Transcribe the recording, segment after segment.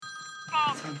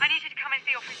Captain. I need you to come into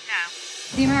the office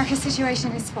now. The America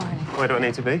situation is spiraling. Where do I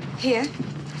need to be? Here,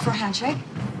 for a handshake.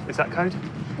 Is that code?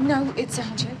 No, it's a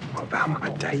handshake. What about my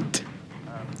date?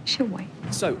 She'll wait.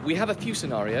 So, we have a few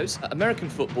scenarios. American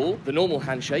football, the normal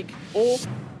handshake, or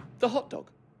the hot dog.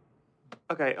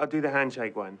 Okay, I'll do the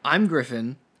handshake one. I'm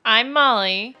Griffin. I'm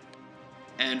Molly.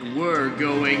 And we're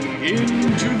going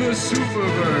into the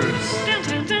Superverse. Dun,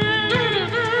 dun, dun, dun, dun,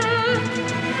 dun.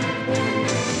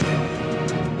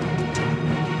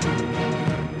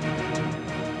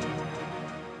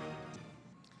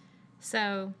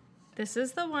 So, this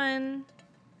is the one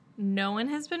no one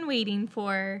has been waiting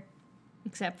for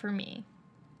except for me.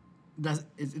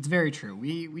 It's very true.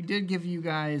 We did give you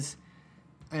guys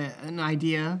an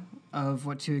idea of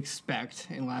what to expect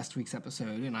in last week's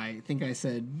episode, and I think I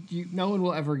said no one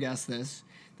will ever guess this.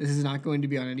 This is not going to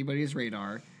be on anybody's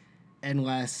radar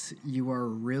unless you are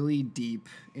really deep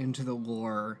into the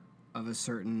lore of a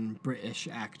certain British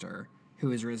actor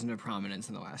who has risen to prominence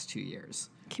in the last 2 years.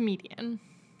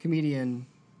 Comedian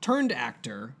turned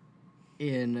actor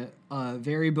in a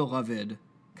very beloved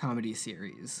comedy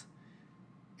series.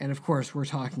 And of course, we're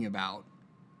talking about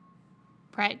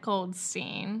Brett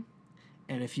Goldstein.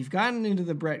 And if you've gotten into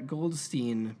the Brett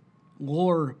Goldstein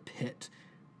lore pit,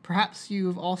 perhaps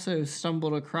you've also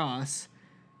stumbled across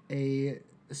a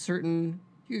certain,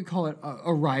 you could call it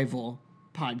a rival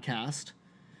podcast.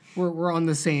 We're on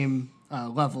the same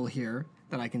level here,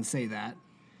 that I can say that.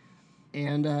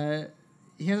 And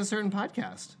he has a certain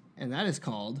podcast, and that is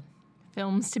called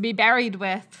Films to be Buried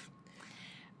With.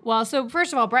 Well, so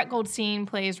first of all, Brett Goldstein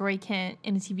plays Roy Kent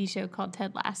in a TV show called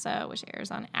Ted Lasso, which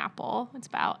airs on Apple. It's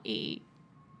about a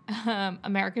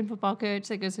American football coach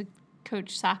that goes to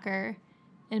coach soccer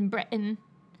in Britain.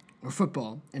 Or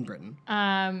football in Britain.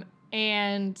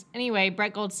 And anyway,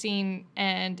 Brett Goldstein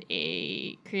and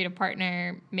a creative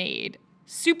partner made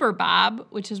Super Bob,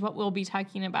 which is what we'll be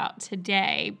talking about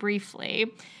today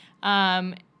briefly.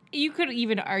 You could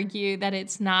even argue that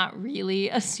it's not really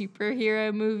a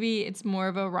superhero movie. It's more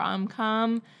of a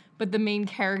rom-com, but the main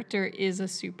character is a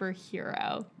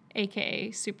superhero,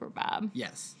 aka Super Bob.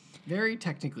 Yes, very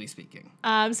technically speaking.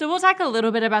 So we'll talk a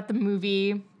little bit about the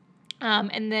movie,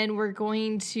 and then we're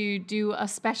going to do a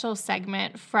special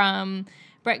segment from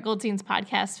Brett Goldstein's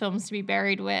podcast, Films to be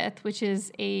Buried With, which is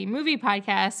a movie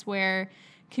podcast where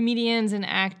comedians and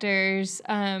actors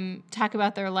talk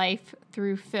about their life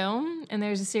through film, and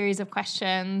there's a series of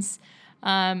questions,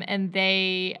 and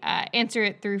they answer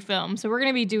it through film. So we're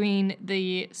going to be doing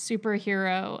the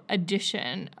superhero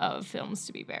edition of Films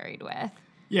to be Buried With.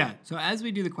 Yeah, so as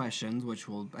we do the questions, which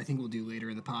I think we'll do later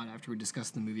in the pod after we discuss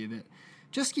the movie a bit,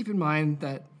 just keep in mind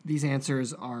that these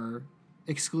answers are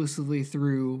exclusively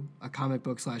through a comic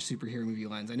book / superhero movie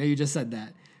lens. I know you just said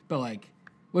that, but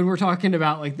when we're talking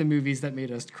about the movies that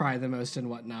made us cry the most and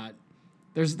whatnot,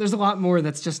 there's a lot more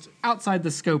that's just outside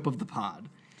the scope of the pod.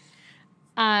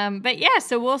 But yeah,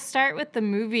 so we'll start with the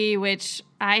movie, which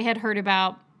I had heard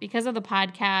about because of the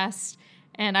podcast,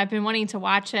 and I've been wanting to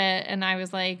watch it, and I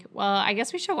was like, well, I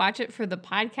guess we should watch it for the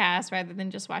podcast rather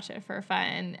than just watch it for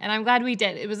fun. And I'm glad we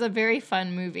did. It was a very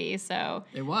fun movie, so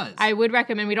it was. I would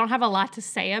recommend. We don't have a lot to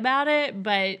say about it,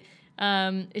 but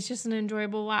it's just an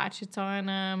enjoyable watch. It's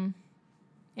on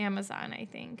Amazon, I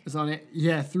think. It's on it,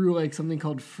 yeah, through something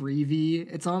called Freevee.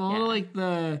 It's on all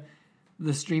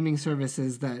the streaming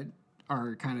services that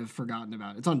are kind of forgotten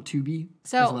about. It's on Tubi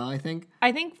as well, I think.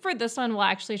 I think for this one, we'll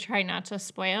actually try not to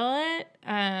spoil it,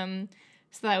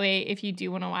 so that way, if you do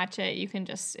want to watch it, you can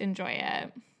just enjoy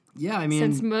it. Yeah, I mean,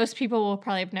 since most people will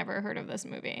probably have never heard of this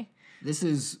movie. This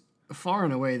is far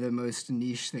and away the most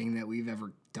niche thing that we've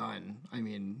ever done. I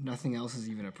mean, nothing else has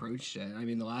even approached it. I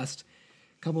mean, the last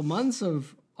couple months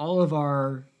of all of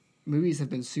our movies have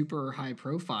been super high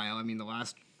profile. I mean, the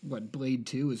last, Blade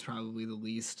 2 is probably the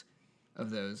least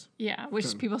of those. Yeah,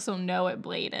 which people still know what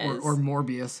Blade is. Or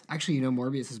Morbius. Actually,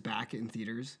 Morbius is back in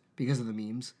theaters because of the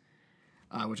memes,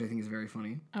 which I think is very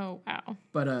funny. Oh, wow.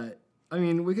 But, I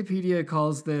mean, Wikipedia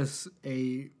calls this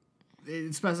it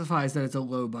specifies that it's a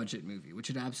low-budget movie, which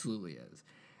it absolutely is.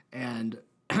 And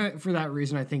for that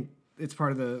reason, I think it's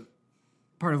part of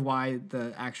why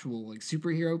the actual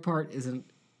superhero part isn't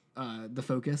the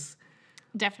focus.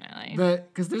 Definitely.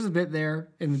 Because there's a bit there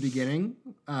in the beginning,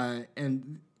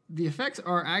 and the effects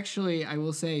are actually, I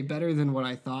will say, better than what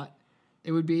I thought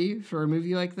it would be for a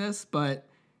movie like this, but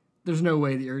there's no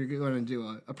way that you're going to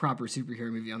do a proper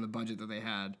superhero movie on the budget that they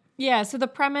had. Yeah, so the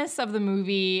premise of the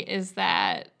movie is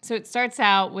that, so it starts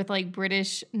out with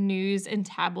British news and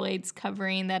tabloids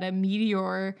covering that a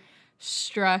meteor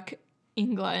struck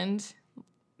England,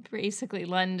 basically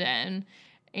London,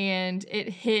 and it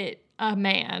hit a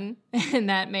man, and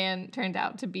that man turned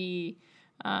out to be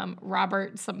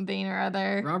Robert something or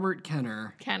other. Robert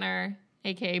Kenner. Kenner,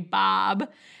 aka Bob.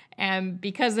 And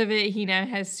because of it, he now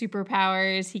has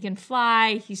superpowers. He can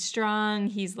fly. He's strong.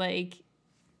 He's like,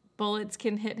 bullets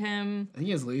can hit him. I think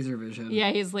he has laser vision. Yeah,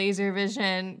 he has laser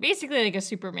vision. Basically like a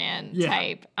Superman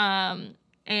type.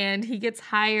 And he gets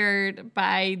hired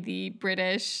by the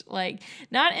British, like,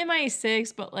 not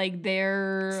MI6, but like It's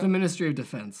their... the Ministry of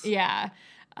Defense. Yeah.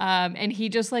 And he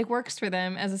just like works for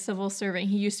them as a civil servant.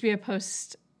 He used to be a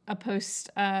post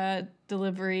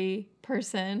delivery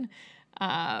person.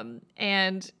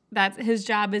 And that's his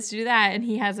job is to do that. And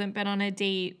he hasn't been on a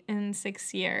date in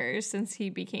 6 years since he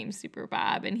became Super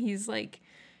Bob. And he's like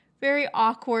very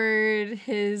awkward.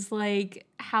 His like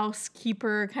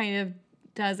housekeeper kind of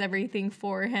does everything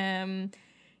for him.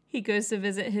 He goes to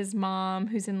visit his mom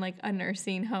who's in like a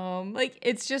nursing home. Like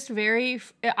it's just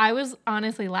I was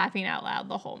honestly laughing out loud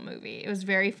the whole movie. It was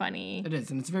very funny. It is,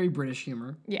 and it's very British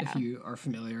humor. Yeah. If you are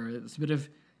familiar, it's a bit of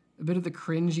the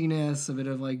cringiness, a bit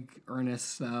of like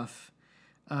earnest stuff.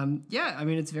 Yeah, I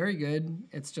mean it's very good.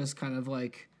 It's just kind of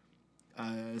like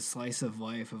a slice of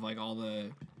life of like all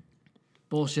the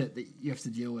bullshit that you have to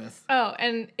deal with. Oh,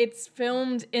 and it's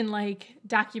filmed in like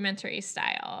documentary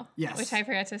style. Yes. Which I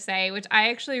forgot to say, which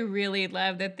I actually really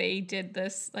love that they did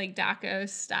this like doco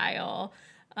style.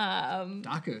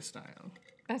 Doco style.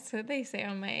 That's what they say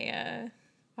on my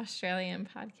Australian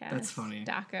podcast. That's funny.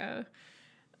 Doco.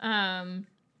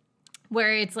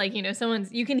 Where it's like, you know,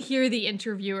 you can hear the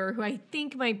interviewer who I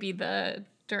think might be the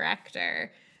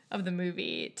director of the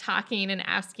movie talking and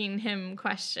asking him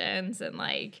questions and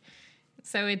like,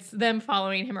 so it's them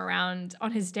following him around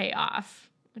on his day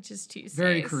off, which is Tuesdays.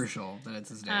 Very crucial that it's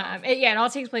his day off. It all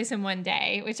takes place in one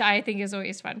day, which I think is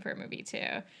always fun for a movie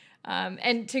too.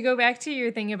 And to go back to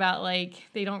your thing about like,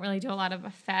 they don't really do a lot of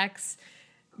effects.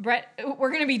 Brett, we're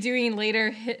going to be doing later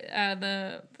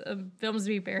the Films to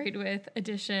Be Buried With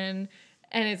edition,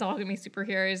 and it's all going to be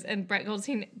superheroes. And Brett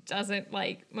Goldstein doesn't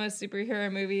like most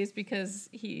superhero movies because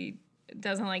he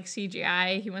doesn't like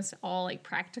CGI. He wants all like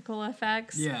practical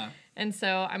effects. Yeah. And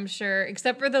so I'm sure,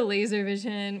 except for the laser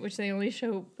vision, which they only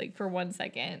show like for 1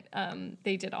 second,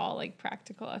 they did all like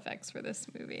practical effects for this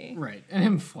movie. Right. And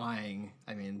him flying.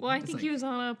 I mean, Well, I it's think like, he was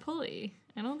on a pulley.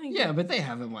 I don't think. Yeah, but they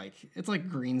have him like it's like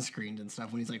green screened and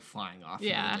stuff when he's like flying off in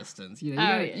the distance. You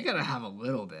know, you gotta have a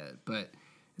little bit, but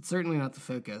it's certainly not the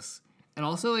focus. And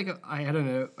also, like I don't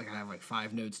know, like I have like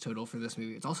 5 notes total for this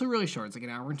movie. It's also really short. It's like an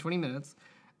hour and 20 minutes.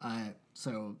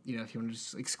 So you know, if you want to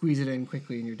just like squeeze it in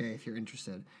quickly in your day, if you're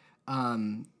interested.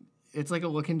 It's like a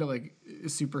look into like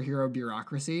superhero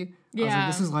bureaucracy. I was like,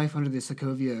 this is life under the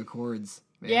Sokovia Accords.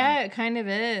 Man. Yeah, it kind of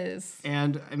is.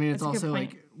 And I mean, it's That's a good also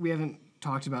point. like we haven't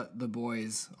talked about The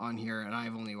Boys on here, and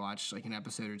I've only watched like an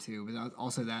episode or two. But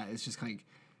also that is just like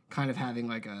kind of having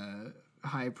like a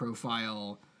high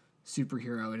profile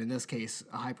superhero, and in this case,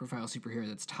 a high profile superhero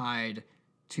that's tied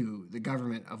to the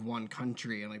government of one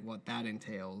country and like what that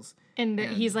entails. And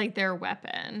he's like their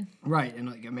weapon. Right, and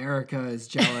like America is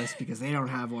jealous because they don't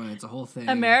have one. It's a whole thing.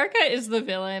 America is the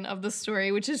villain of the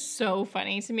story, which is so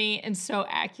funny to me and so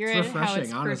accurate It's how it's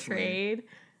refreshing, honestly.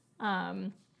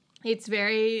 portrayed. It's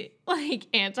very like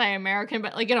anti-American,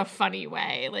 but like in a funny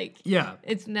way. Like Yeah.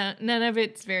 it's none of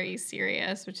it's very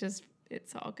serious, which is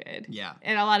it's all good. Yeah.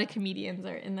 And a lot of comedians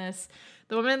are in this.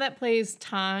 The woman that plays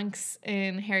Tonks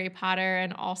in Harry Potter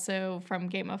and also from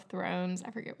Game of Thrones,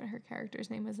 I forget what her character's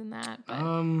name is in that, but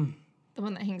the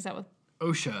one that hangs out with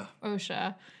OSHA.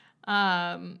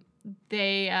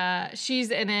 She's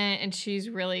in it and she's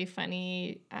really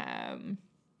funny. And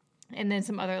then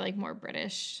some other like more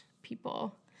British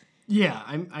people. Yeah,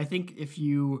 I think if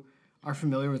you are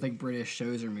familiar with like British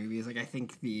shows or movies, like I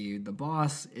think the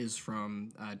boss is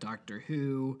from Doctor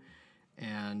Who,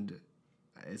 and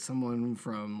it's someone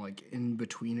from like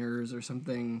In-Betweeners or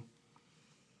something.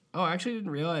 Oh, I actually didn't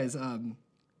realize a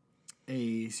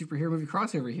superhero movie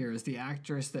crossover here is the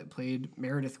actress that played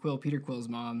Meredith Quill, Peter Quill's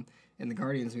mom in the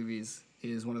Guardians movies,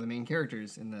 is one of the main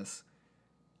characters in this.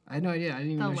 I had no idea. I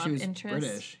didn't even The know she love was interest?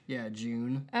 British. Yeah,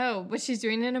 June. Oh, but she's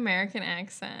doing an American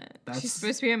accent. That's- She's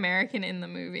supposed to be American in the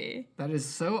movie. That is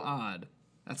so odd.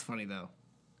 That's funny though.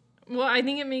 Well, I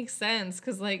think it makes sense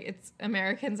because like it's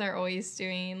Americans are always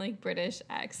doing like British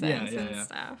accents and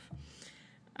stuff.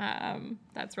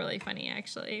 That's really funny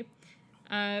actually.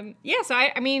 So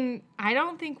I mean, I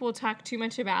don't think we'll talk too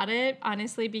much about it,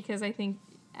 honestly, because I think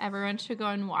everyone should go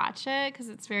and watch it because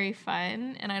it's very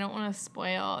fun, and I don't want to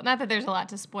spoil. Not that there's a lot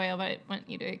to spoil, but I want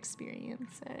you to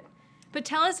experience it. But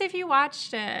tell us if you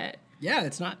watched it. Yeah,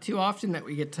 it's not too often that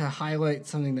we get to highlight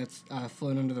something that's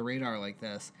flown under the radar like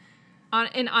this.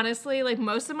 And honestly, like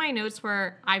most of my notes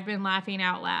were, I've been laughing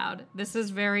out loud. This is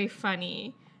very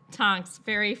funny. Tonks,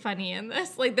 very funny in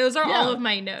this. Like those are all of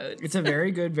my notes. It's a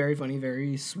very good, very funny,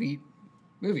 very sweet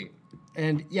movie.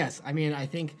 And yes, I mean, I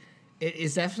think it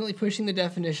is definitely pushing the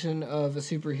definition of a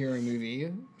superhero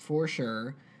movie for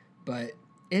sure, but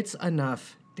it's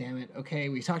enough, damn it. Okay,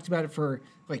 we talked about it for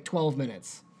like 12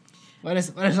 minutes. Let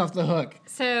us off the hook.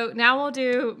 So now we'll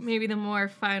do maybe the more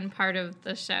fun part of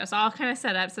the show. So I'll kind of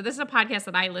set up. So this is a podcast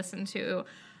that I listen to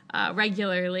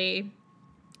regularly.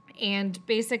 And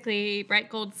basically, Brett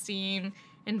Goldstein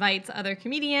invites other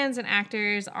comedians and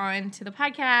actors onto the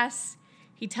podcast.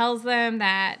 He tells them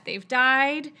that they've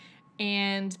died,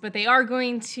 but they are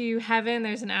going to heaven.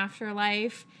 There's an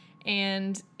afterlife.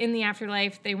 And in the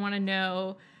afterlife, they want to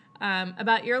know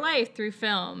about your life through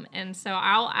film. And so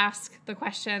I'll ask the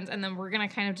questions, and then we're going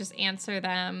to kind of just answer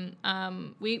them.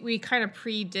 We kind of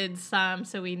pre-did some,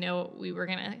 so we know what we were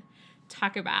going to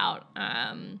talk about.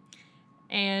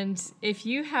 And if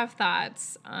you have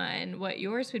thoughts on what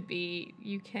yours would be,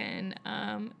 you can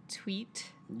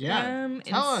tweet them,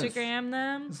 Instagram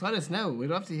them. Just let us know. We'd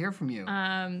love to hear from you.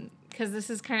 Because this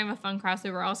is kind of a fun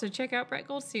crossover. Also, check out Brett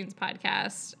Goldstein's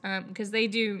podcast because they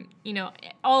do,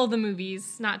 all the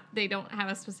movies. They don't have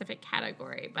a specific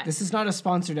category. But this is not a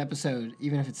sponsored episode,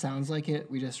 even if it sounds like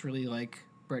it. We just really like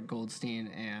Brett Goldstein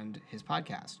and his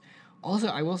podcast. Also,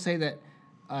 I will say that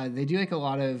they do like a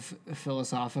lot of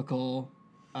philosophical,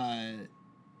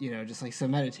 just like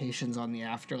some meditations on the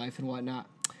afterlife and whatnot.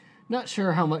 Not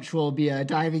sure how much we'll be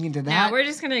diving into that. No, we're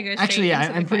just going to go straight Actually,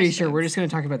 into I'm pretty sure we're just going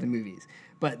to talk about the movies.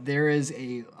 But there is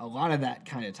a lot of that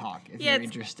kind of talk if you're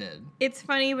interested. It's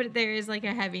funny, but there is like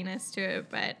a heaviness to it.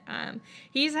 But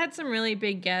he's had some really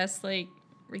big guests, like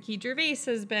Ricky Gervais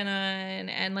has been on,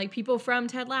 and like people from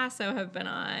Ted Lasso have been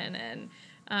on,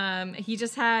 and he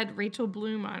just had Rachel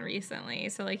Bloom on recently.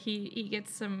 So like he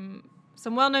gets some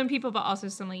well-known people, but also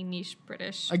some like niche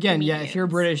British comedians. If you're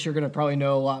British, you're going to probably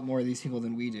know a lot more of these people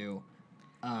than we do.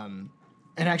 And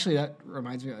actually, that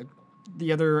reminds me,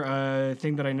 the other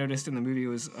thing that I noticed in the movie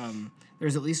was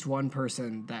there's at least one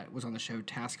person that was on the show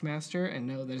Taskmaster, and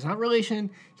no, there's not relation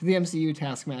to the MCU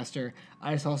Taskmaster.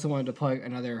 I just also wanted to plug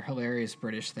another hilarious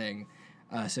British thing.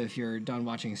 So if you're done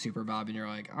watching Super Bob and you're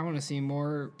like, I want to see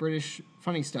more British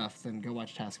funny stuff, then go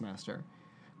watch Taskmaster.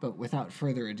 But without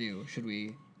further ado, should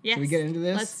we get into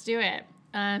this? Let's do it.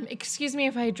 Excuse me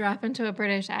if I drop into a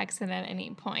British accent at any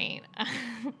point.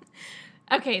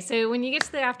 Okay, so when you get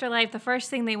to the afterlife, the first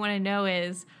thing they want to know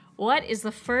is, what is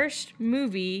the first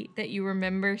movie that you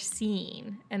remember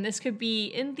seeing? And this could be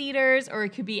in theaters or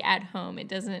it could be at home. It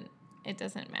doesn't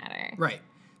matter. Right.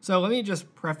 So let me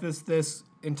just preface this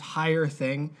entire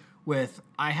thing with,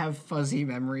 I have fuzzy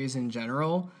memories in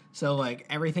general. So like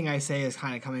everything I say is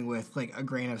kind of coming with like a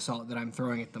grain of salt that I'm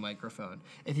throwing at the microphone.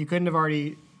 If you couldn't have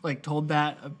already like told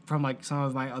that from like some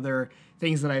of my other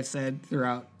things that I've said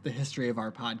throughout the history of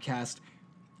our podcast,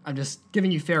 I'm just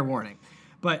giving you fair warning.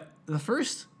 But the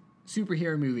first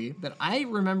superhero movie that I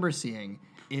remember seeing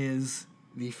is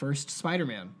the first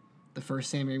Spider-Man, the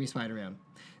first Sam Raimi Spider-Man.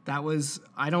 That was,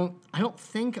 I don't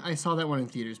think I saw that one in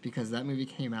theaters because that movie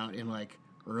came out in like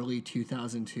early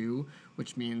 2002,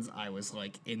 which means I was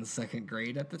like in second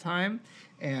grade at the time.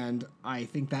 And I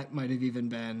think that might have even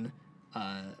been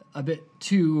a bit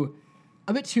too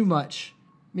much,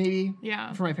 maybe,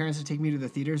 for my parents to take me to the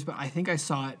theaters. But I think I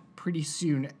saw it pretty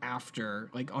soon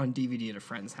after, like on DVD at a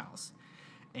friend's house.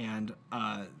 And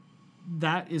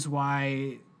that is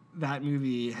why that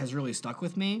movie has really stuck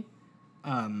with me.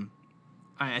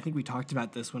 I think we talked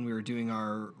about this when we were doing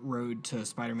our road to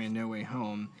Spider-Man No Way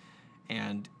Home,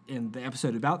 and in the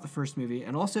episode about the first movie,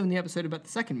 and also in the episode about the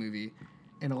second movie.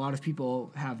 And a lot of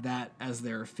people have that as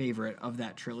their favorite of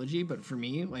that trilogy, but for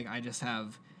me, like, I just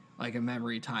have like a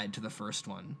memory tied to the first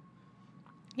one.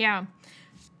 Yeah.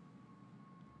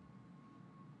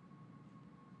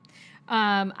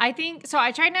 I think so.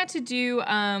 I tried not to do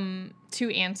two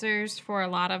answers for a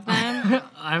lot of them.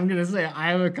 I'm gonna say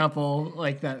I have a couple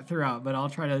like that throughout, but I'll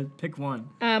try to pick one.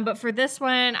 But for this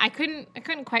one, I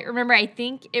couldn't quite remember. I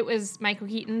think it was Michael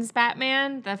Keaton's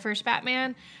Batman, the first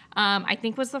Batman. I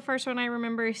think was the first one I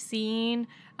remember seeing.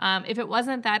 If it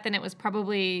wasn't that, then it was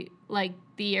probably like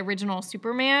the original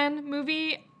Superman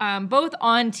movie, both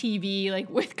on TV, like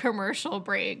with commercial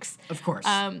breaks. Of course.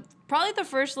 Probably the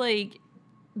first like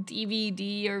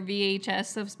DVD or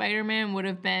VHS of Spider-Man would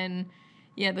have been,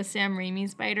 the Sam Raimi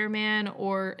Spider-Man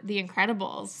or The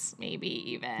Incredibles,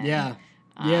 maybe even. Yeah,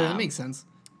 that makes sense.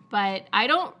 But I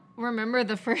don't remember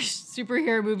the first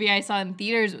superhero movie I saw in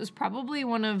theaters. It was probably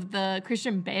one of the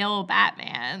Christian Bale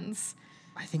Batmans.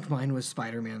 I think mine was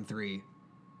Spider-Man 3.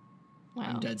 Wow.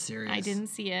 I'm dead serious. I didn't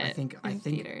see it in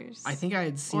theaters. I think I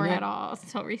had seen or it at all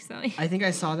until recently. I think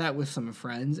I saw that with some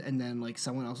friends, and then like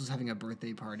someone else was having a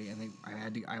birthday party, and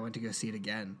I went to go see it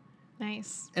again.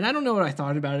 Nice. And I don't know what I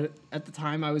thought about it at the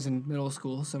time. I was in middle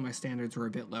school, so my standards were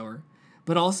a bit lower.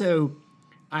 But also,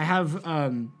 I have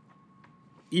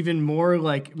even more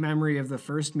like memory of the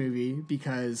first movie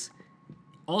because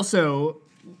also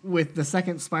with the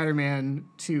second Spider-Man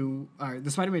 2,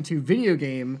 the Spider-Man 2 video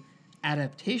game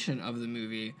adaptation of the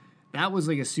movie, that was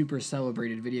like a super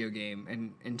celebrated video game,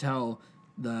 and until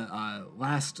the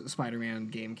last Spider-Man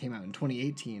game came out in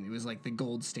 2018, it was like the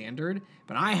gold standard.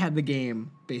 But I had the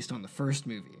game based on the first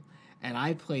movie, and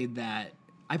I played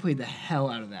the hell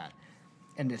out of that,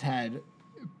 and it had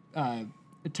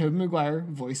Tobey Maguire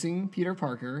voicing Peter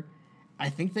Parker. I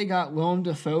think they got Willem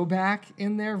Dafoe back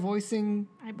in there voicing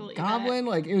I believe Goblin.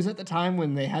 Like, it was at the time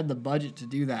when they had the budget to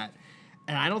do that.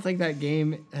 And I don't think that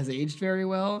game has aged very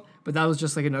well, but that was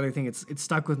just like another thing. It's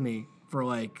stuck with me for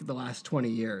like the last 20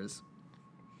 years.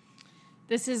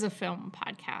 This is a film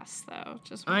podcast, though.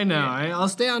 I know. I'll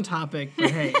stay on topic,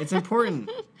 but hey, it's important.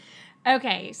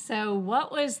 Okay, so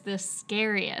what was the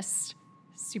scariest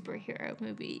superhero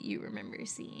movie you remember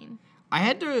seeing? I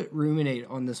had to ruminate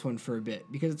on this one for a bit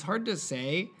because it's hard to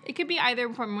say. It could be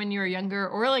either from when you were younger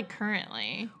or like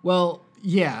currently. Well,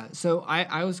 yeah. So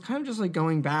I was kind of just like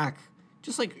going back,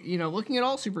 just like, you know, looking at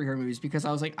all superhero movies because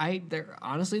I was like,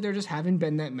 honestly, there just haven't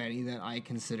been that many that I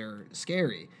consider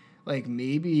scary. Like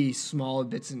maybe small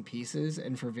bits and pieces,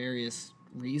 and for various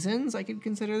reasons I could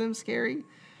consider them scary.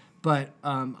 But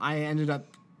I ended up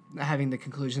having the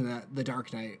conclusion that The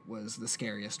Dark Knight was the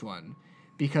scariest one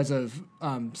because of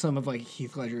some of like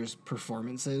Heath Ledger's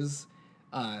performances.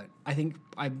 I think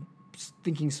I'm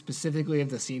thinking specifically of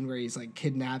the scene where he's like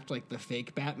kidnapped like the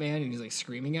fake Batman and he's like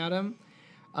screaming at him.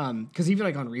 Because even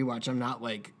like on rewatch, I'm not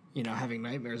like, you know, having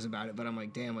nightmares about it, but I'm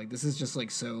like, damn, like this is just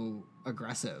like so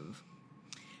aggressive.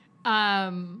 Yeah,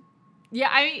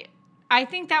 I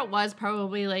think that was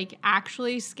probably like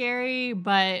actually scary,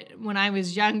 but when I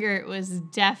was younger, it was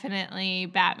definitely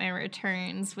Batman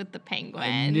Returns with the Penguin.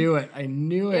 I knew it.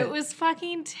 It was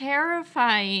fucking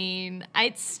terrifying.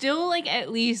 It still like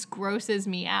at least grosses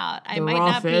me out. I might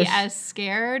not be as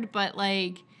scared, but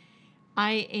like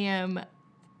I am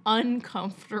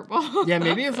uncomfortable. Yeah,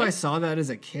 maybe if I saw that as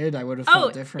a kid, I would have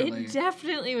felt differently. It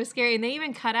definitely was scary. And they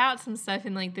even cut out some stuff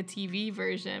in like the TV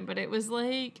version, but it was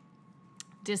like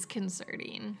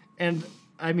disconcerting. And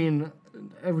I mean,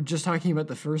 just talking about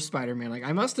the first Spider-Man, like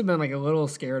I must have been like a little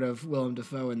scared of Willem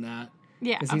Dafoe in that.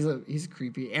 Yeah. Because he's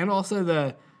creepy. And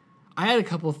also I had a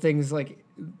couple things like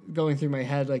going through my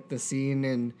head, like the scene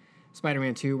in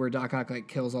Spider-Man 2 where Doc Ock like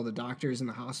kills all the doctors in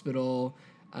the hospital.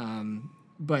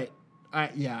 But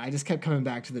I just kept coming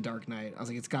back to The Dark Knight. I was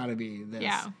like, it's got to be this.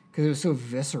 Yeah. Because it was so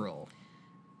visceral.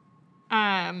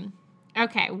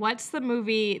 Okay, what's the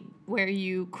movie where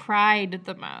you cried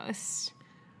the most?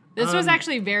 This was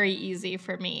actually very easy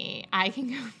for me. I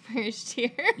can go first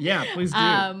here. Yeah, please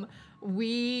do.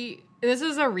 This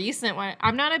is a recent one.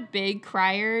 I'm not a big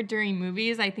crier during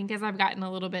movies. I think as I've gotten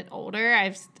a little bit older,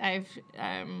 I've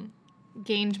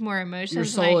gained more emotions. Your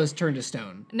soul has turned to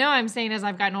stone. No, I'm saying as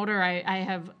I've gotten older, I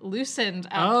have loosened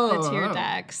up the tear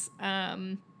ducts.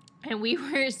 And we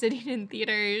were sitting in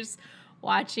theaters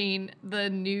watching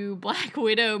the new Black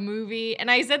Widow movie.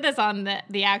 And I said this on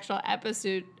the actual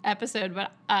episode,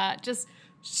 but just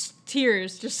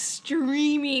tears just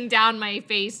streaming down my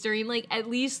face during like at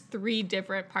least 3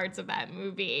 different parts of that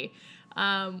movie.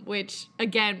 Which,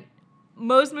 again,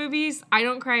 most movies, I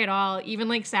don't cry at all, even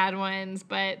like sad ones,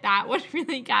 but that one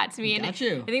really got to me. And I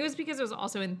think it was because it was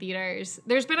also in theaters.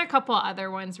 There's been a couple other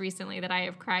ones recently that I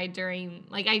have cried during,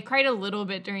 like I cried a little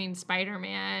bit during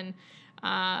Spider-Man,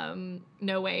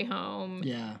 No Way Home.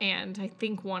 Yeah. And I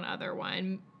think one other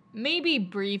one, maybe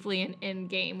briefly in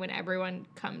Endgame when everyone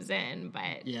comes in,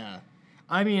 but. Yeah.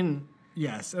 I mean,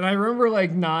 yes. And I remember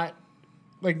like not,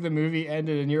 like the movie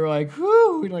ended and you were like,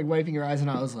 whoo, and like wiping your eyes and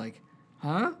I was like,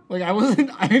 huh? Like I was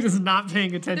not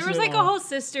paying attention. There was like a whole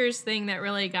sisters thing that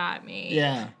really got me.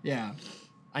 Yeah, yeah.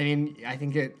 I mean, I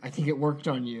think it worked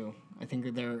on you. I think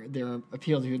that their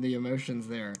appeal to the emotions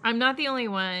there. I'm not the only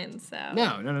one, so.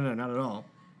 No, not at all.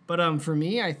 But for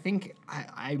me, I think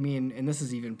I mean, and this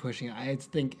is even pushing it. I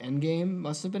think Endgame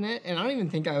must have been it, and I don't even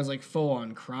think I was like full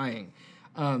on crying.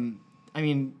 I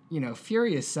mean, you know,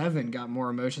 Furious 7 got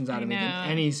more emotions out of me than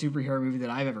any superhero movie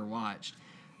that I've ever watched.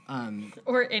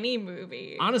 Or any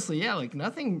movie. Honestly, yeah, like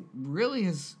nothing really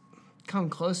has come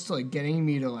close to like getting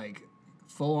me to like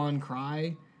full on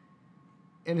cry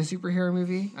in a superhero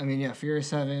movie. I mean, yeah, Furious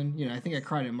 7, you know, I think I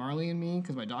cried at Marley and Me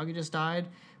because my dog had just died.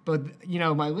 But, you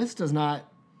know, my list does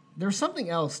not there's something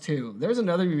else too. There's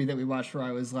another movie that we watched where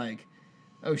I was like,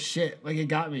 oh shit, like it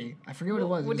got me. I forget what it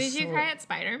was. Well, did you cry at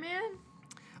Spider-Man?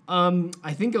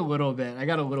 I think a little bit. I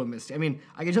got a little misty. I mean,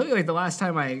 I can tell you, like, the last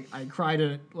time I cried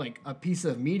at, like, a piece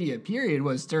of media, period,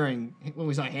 was when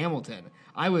we saw Hamilton.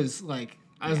 I was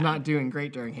not doing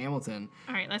great during Hamilton.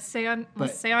 All right, let's stay on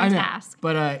I know. task.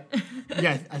 But,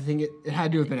 yeah, I think it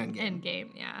had to have been Endgame. Endgame,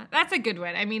 yeah. That's a good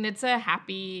one. I mean, it's a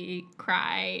happy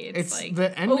cry. It's like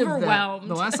the end overwhelmed. of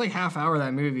the last, like, half hour of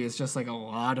that movie is just, like, a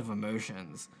lot of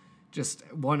emotions. Just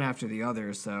one after the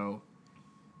other, so...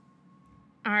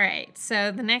 All right,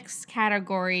 so the next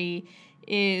category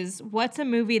is what's a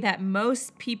movie that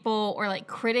most people or like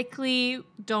critically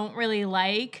don't really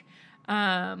like?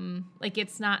 Like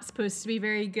it's not supposed to be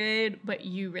very good, but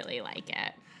you really like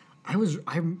it.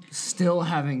 I'm still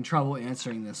having trouble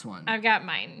answering this one. I've got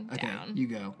mine Okay, down. you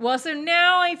go. Well, so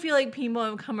now I feel like people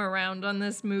have come around on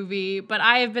this movie, but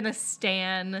I have been a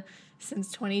stan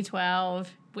since 2012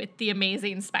 with The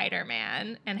Amazing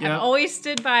Spider-Man and have always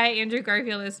stood by Andrew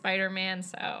Garfield as Spider-Man,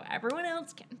 so everyone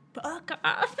else can fuck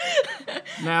off.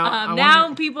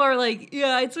 Now people are like,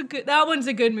 yeah, that one's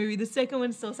a good movie. The second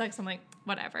one still sucks. I'm like,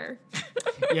 whatever.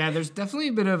 Yeah, there's definitely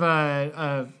a bit of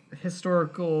a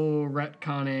historical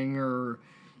retconning or,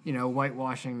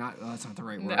 whitewashing. That's not the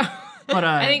right word. No. But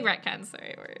I think retcon's the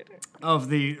right word. Of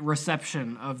the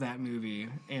reception of that movie,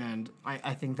 and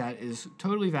I think that is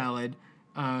totally valid.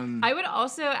 I would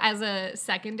also, as a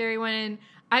secondary one,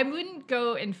 I wouldn't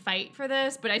go and fight for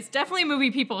this, but it's definitely a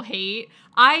movie people hate.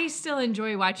 I still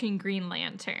enjoy watching Green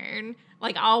Lantern.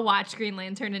 Like, I'll watch Green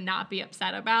Lantern and not be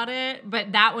upset about it,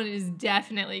 but that one is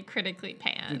definitely critically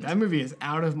panned. Dude, that movie is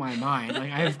out of my mind. Like,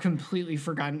 I have completely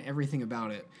forgotten everything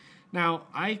about it. Now,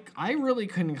 I really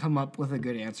couldn't come up with a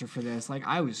good answer for this. Like,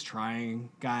 I was trying,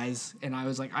 guys, and I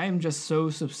was like, I am just so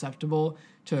susceptible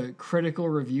to critical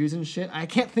reviews and shit. I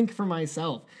can't think for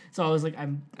myself. So I was like,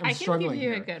 I'm struggling give you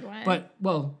here. a good one. But,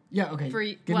 yeah,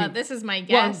 okay. This is my Well,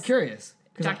 guess. I'm curious.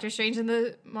 Doctor Strange in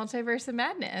the Multiverse of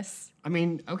Madness. I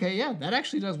mean, okay, yeah, that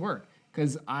actually does work.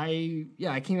 Because I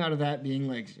came out of that being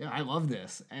like, yeah, I love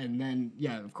this. And then,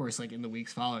 yeah, of course, like in the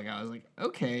weeks following, I was like,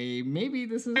 okay, maybe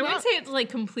this is I wouldn't say it's like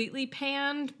completely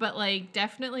panned, but like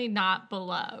definitely not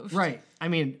beloved. Right. I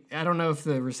mean, I don't know if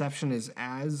the reception is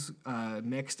as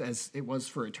mixed as it was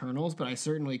for Eternals, but I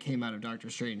certainly came out of Doctor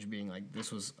Strange being like,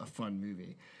 this was a fun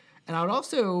movie. And I would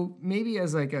also, maybe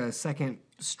as like a second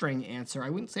string answer, I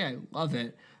wouldn't say I love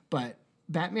it, but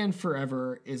Batman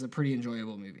Forever is a pretty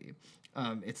enjoyable movie.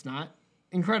 It's not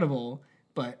incredible,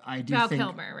 but I do think... Val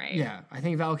Kilmer, right? Yeah, I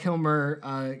think Val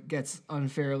Kilmer gets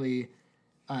unfairly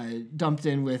dumped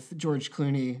in with George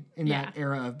Clooney in that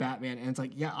era of Batman. And it's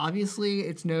like, yeah, obviously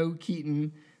it's no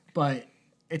Keaton, but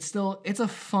it's a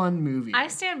fun movie. I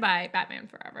stand by Batman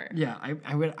Forever. Yeah,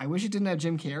 I wish it didn't have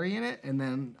Jim Carrey in it, and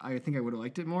then I think I would have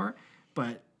liked it more,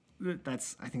 but I think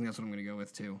that's what I'm going to go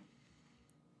with too.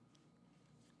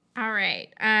 All right.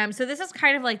 So this is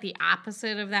kind of like the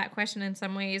opposite of that question in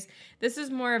some ways. This is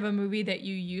more of a movie that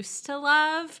you used to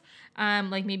love,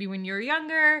 like maybe when you were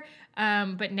younger,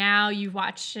 but now you've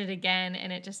watched it again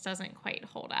and it just doesn't quite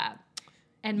hold up.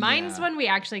 And mine's one we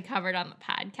actually covered on the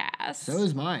podcast. So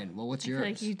is mine. Well, what's yours? I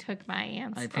feel like you took my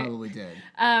answer. I probably did.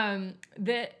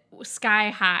 The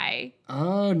Sky High.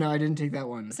 Oh, no, I didn't take that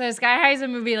one. So Sky High is a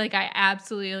movie like I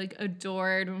absolutely like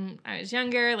adored when I was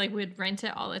younger. Like we'd rent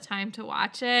it all the time to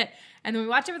watch it. And then we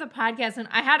watched it for the podcast, and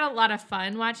I had a lot of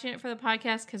fun watching it for the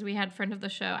podcast because we had friend of the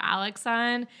show Alex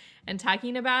on and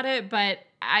talking about it. But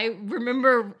I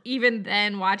remember even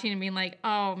then watching and being like,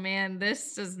 oh man,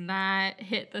 this does not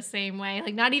hit the same way.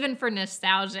 Like not even for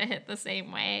nostalgia hit the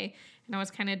same way. And I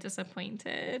was kind of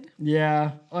disappointed.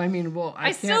 Yeah. Well, I mean,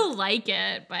 I still like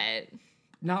it, but...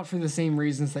 Not for the same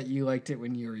reasons that you liked it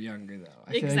when you were younger, though.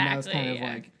 I feel like that was kind of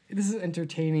like, this is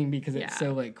entertaining because it's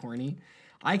so, like, corny.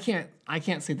 I can't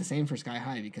say the same for Sky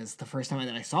High because the first time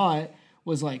that I saw it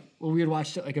was, like, we had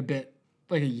watched it, like,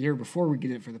 a year before we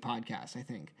did it for the podcast, I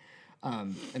think.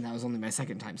 And that was only my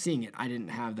second time seeing it. I didn't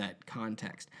have that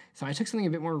context. So I took something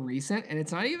a bit more recent, and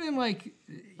it's not even, like,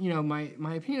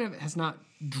 my opinion of it has not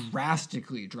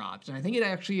drastically dropped. And I think it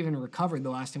actually even recovered the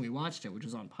last time we watched it, which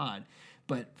was on Pod.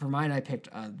 But for mine, I picked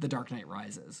The Dark Knight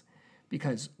Rises.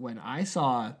 Because when I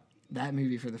saw that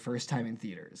movie for the first time in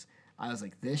theaters, I was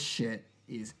like, this shit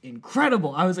is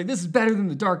incredible. I was like, this is better than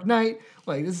The Dark Knight.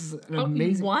 Like, this is an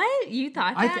amazing... What? You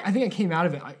thought that? I think I came out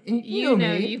of it. You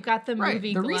know me. You've got the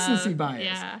movie the glove. recency bias.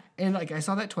 Yeah. And, like, I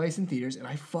saw that twice in theaters, and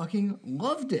I fucking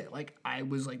loved it. Like, I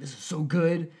was like, this is so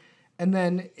good. And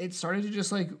then it started to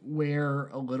just, like, wear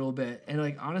a little bit. And,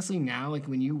 like, honestly, now, like,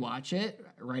 when you watch it,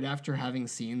 right after having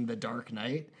seen The Dark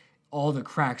Knight, all the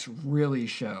cracks really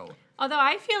show. Although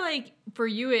I feel like for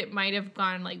you it might have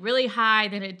gone like really high,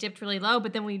 then it dipped really low,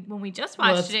 but then when we just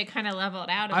watched it kind of leveled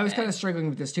out a bit. I was kind of struggling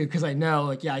with this too because I know,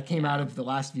 like, I came out of the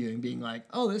last viewing being like,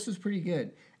 oh, this was pretty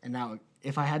good. And now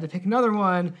if I had to pick another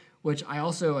one, which I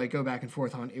also like go back and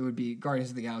forth on, it would be Guardians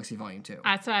of the Galaxy Volume 2.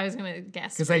 That's what I was going to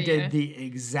guess. Because I did the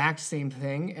exact same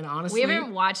thing. And honestly, we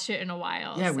haven't watched it in a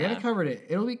while. Yeah, we haven't covered it.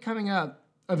 It'll be coming up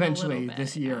eventually bit,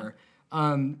 this year.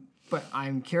 But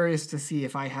I'm curious to see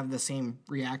if I have the same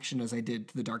reaction as I did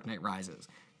to The Dark Knight Rises.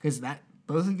 Because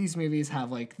both of these movies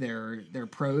have like their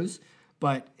pros,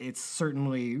 but it's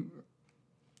certainly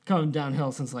come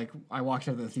downhill since like I walked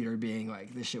out of the theater being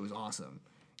like, this shit was awesome.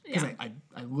 Because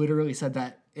I literally said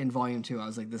that in Volume 2. I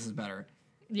was like, this is better.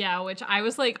 Yeah, which I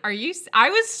was like, I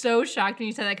was so shocked when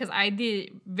you said that because I had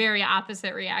the very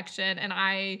opposite reaction and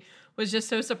I was just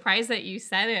so surprised that you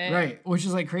said it. Right, which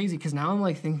is like crazy because now I'm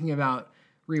like thinking about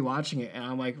rewatching it and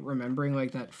I'm like remembering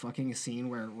like that fucking scene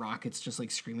where Rocket's just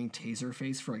like screaming taser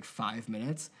face for like 5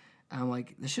 minutes. And I'm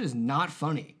like, this shit is not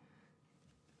funny.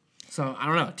 So I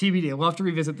don't know, TBD. We'll have to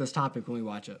revisit this topic when we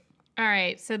watch it. All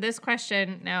right, so this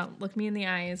question, now look me in the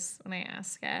eyes when I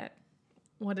ask it.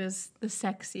 What is the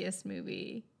sexiest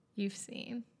movie you've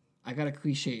seen? I got a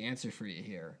cliche answer for you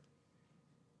here.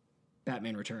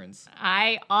 Batman Returns.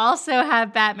 I also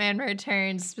have Batman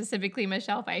Returns, specifically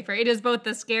Michelle Pfeiffer. It is both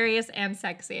the scariest and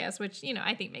sexiest, which,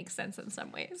 I think makes sense in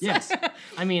some ways. Yes.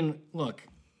 I mean, look,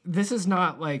 this is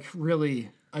not like really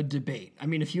a debate. I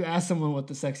mean, if you ask someone what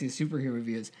the sexiest superhero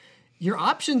movie is, your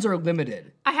options are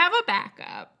limited. I have a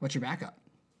backup. What's your backup?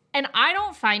 And I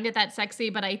don't find it that sexy,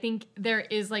 but I think there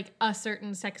is like a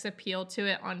certain sex appeal to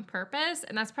it on purpose,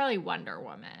 and that's probably Wonder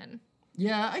Woman.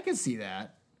 Yeah, I can see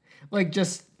that. Like,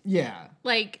 just, yeah.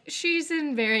 Like, she's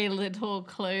in very little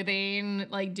clothing,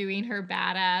 like, doing her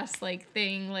badass, like,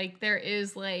 thing. Like, there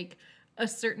is, like, a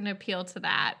certain appeal to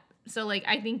that. So, like,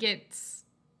 I think it's...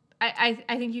 I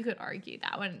think you could argue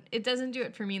that one. It doesn't do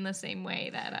it for me in the same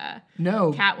way that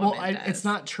no, Catwoman does. It's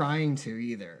not trying to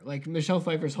either. Like, Michelle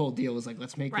Pfeiffer's whole deal was like,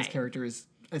 let's make this character as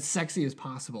sexy as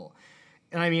possible.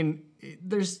 And I mean,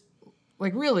 there's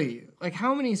like really, like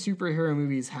how many superhero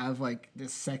movies have like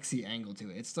this sexy angle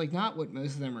to it? It's like not what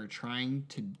most of them are trying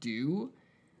to do.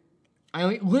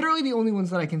 Literally the only ones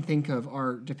that I can think of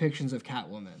are depictions of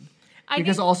Catwoman.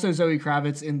 Because also Zoe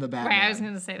Kravitz in the Batman. Right, I was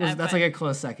going to say that. That's like a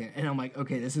close second. And I'm like,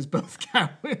 okay, this is both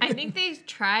Catwoman. I think they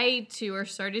tried to or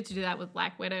started to do that with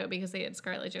Black Widow because they had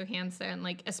Scarlett Johansson,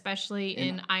 like especially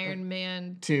in Iron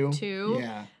Man 2.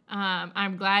 Yeah.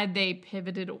 I'm glad they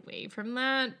pivoted away from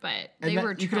that, but they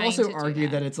were trying to you could also argue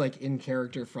that it's like in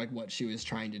character for like what she was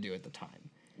trying to do at the time.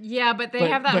 Yeah, but they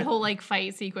have that whole like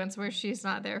fight sequence where she's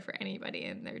not there for anybody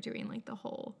and they're doing like the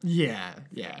whole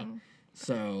thing.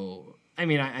 So... I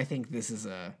mean, I think this is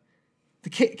the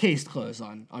case closed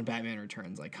on Batman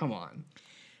Returns. Like, come on.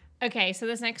 Okay, so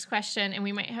this next question, and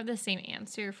we might have the same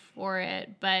answer for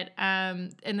it, but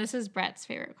and this is Brett's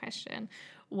favorite question.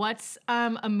 What's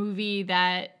a movie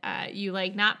that you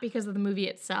like, not because of the movie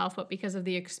itself, but because of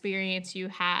the experience you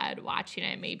had watching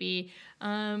it? Maybe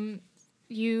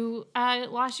you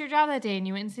lost your job that day and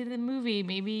you went and see the movie.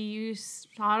 Maybe you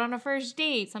saw it on a first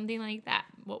date, something like that.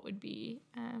 What would be...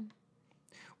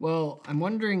 Well, I'm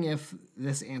wondering if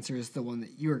this answer is the one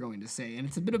that you are going to say, and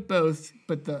it's a bit of both,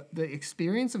 but the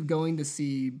experience of going to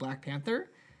see Black Panther,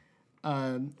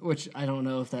 which I don't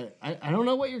know if that... I don't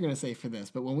know what you're going to say for this,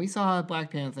 but when we saw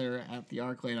Black Panther at the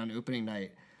ArcLight on opening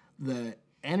night, the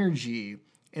energy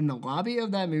in the lobby of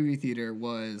that movie theater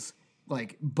was,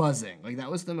 like, buzzing. Like,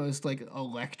 that was the most, like,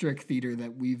 electric theater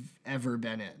that we've ever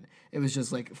been in. It was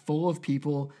just, like, full of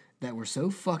people that were so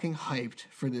fucking hyped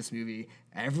for this movie.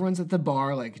 Everyone's at the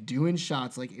bar, like, doing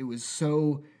shots. Like, it was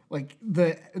so, like,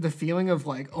 the feeling of,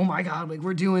 like, oh my God, like,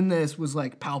 we're doing this was,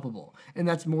 like, palpable. And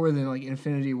that's more than, like,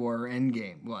 Infinity War or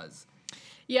Endgame was.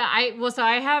 Yeah, so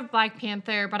I have Black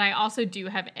Panther, but I also do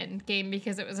have Endgame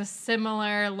because it was a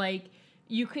similar, like,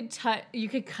 you could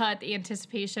cut the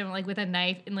anticipation, like, with a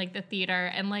knife in, like, the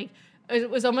theater. And, like, it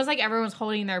was almost like everyone was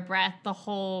holding their breath the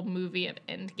whole movie of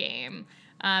Endgame.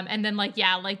 And then, like,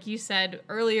 yeah, like you said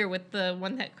earlier with the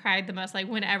one that cried the most, like,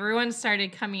 when everyone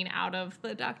started coming out of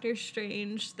the Doctor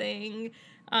Strange thing,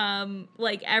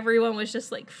 like, everyone was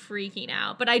just, like, freaking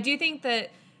out. But I do think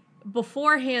that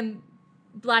beforehand,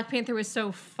 Black Panther was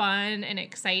so fun and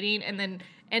exciting, and then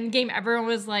Endgame, everyone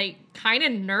was, like, kind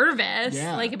of nervous,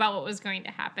 like, about what was going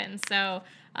to happen. So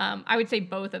I would say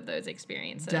both of those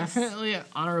experiences. Definitely an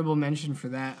honorable mention for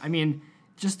that. I mean,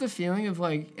 just the feeling of,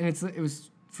 like, and it was...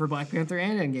 for Black Panther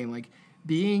and Endgame, like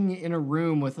being in a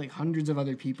room with like hundreds of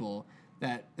other people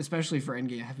that, especially for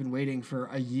Endgame, have been waiting for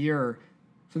a year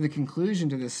for the conclusion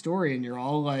to this story, and you're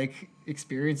all like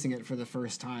experiencing it for the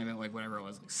first time at like whatever it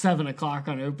was, like 7:00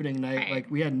 on opening night. Right.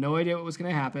 Like we had no idea what was going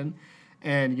to happen.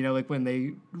 And, you know, like when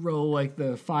they roll like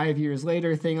the 5 years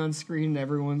later thing on screen,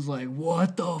 everyone's like,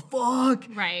 what the fuck?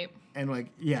 Right. And like,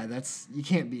 yeah, you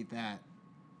can't beat that.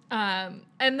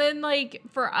 And then like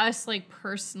for us, like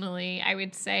personally, I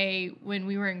would say when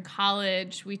we were in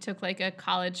college, we took like a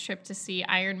college trip to see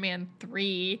Iron Man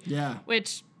 3. Yeah.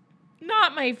 Which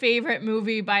not my favorite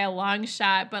movie by a long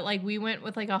shot, but like we went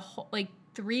with like a whole, like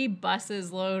 3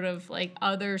 buses load of like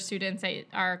other students at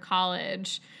our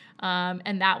college.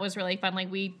 And that was really fun.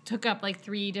 Like we took up like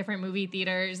 3 different movie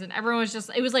theaters and everyone was just,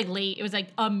 it was like late. It was like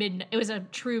it was a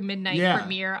true midnight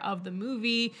premiere of the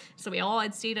movie. So we all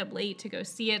had stayed up late to go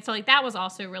see it. So like that was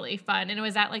also really fun. And it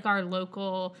was at like our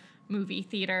local movie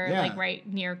theater, like right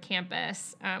near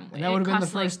campus. And that would have been the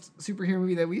first superhero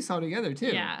movie that we saw together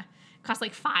too. Yeah. Cost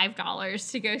like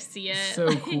 $5 to go see it.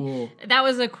 So cool. That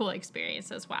was a cool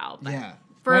experience as well. But Yeah.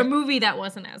 for a movie that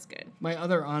wasn't as good. My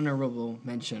other honorable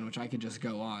mention, which I could just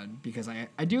go on, because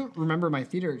I do remember my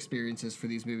theater experiences for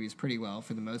these movies pretty well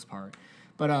for the most part.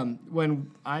 But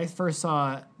when I first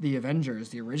saw the Avengers,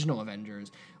 the original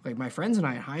Avengers, like my friends and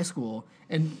I in high school,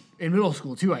 and in middle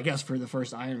school too, I guess, for the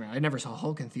first Iron Man, I never saw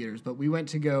Hulk in theaters, but we went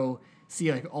to go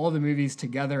see like all the movies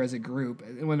together as a group.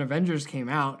 And when Avengers came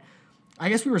out, I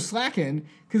guess we were slacking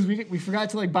because we forgot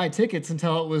to like buy tickets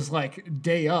until it was like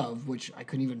day of, which I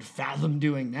couldn't even fathom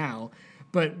doing now.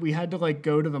 But we had to like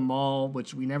go to the mall,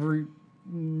 which we never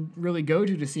really go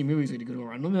to see movies. We had to go to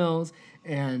Arundel Mills,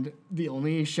 and the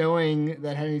only showing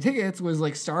that had any tickets was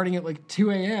like starting at like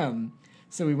 2 a.m.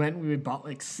 So we bought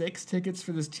like 6 tickets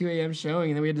for this 2 a.m.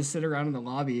 showing, and then we had to sit around in the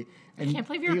lobby. And I can't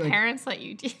believe your parents let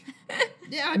you do that.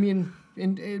 Yeah, I mean,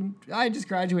 and I just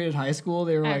graduated high school.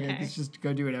 They were like, Okay. let's just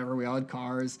go do whatever. We all had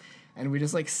cars. And we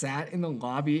just like sat in the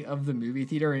lobby of the movie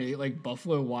theater and ate like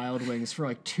Buffalo Wild Wings for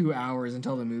like 2 hours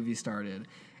until the movie started.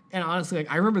 And honestly,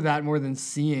 like I remember that more than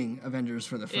seeing Avengers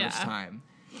for the first time.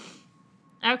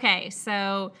 Okay,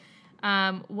 so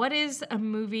what is a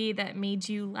movie that made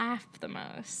you laugh the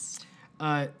most?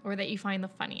 Or that you find the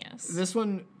funniest? This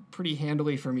one pretty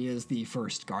handily for me is the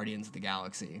first Guardians of the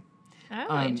Galaxy.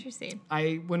 Oh, interesting.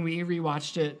 When we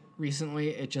rewatched it recently,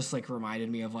 it just like reminded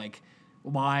me of like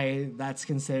why that's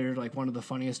considered like one of the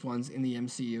funniest ones in the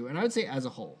MCU. And I would say as a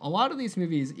whole, a lot of these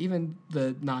movies, even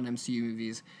the non-MCU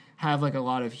movies, have like a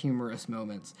lot of humorous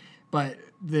moments. But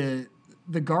the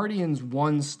Guardians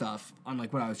 1 stuff, on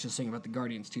like what I was just saying about the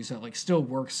Guardians 2 stuff, like still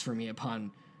works for me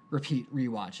upon repeat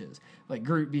rewatches. Like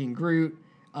Groot being Groot,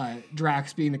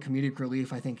 Drax being the comedic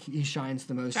relief, I think he shines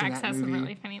the most in Drax that has movie. some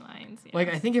really funny lines. Yeah. Like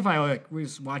I think if I like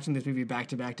was watching this movie back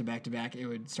to back to back to back, it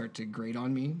would start to grate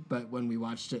on me. But when we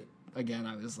watched it again,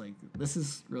 I was like, this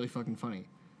is really fucking funny.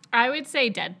 I would say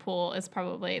Deadpool is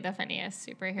probably the funniest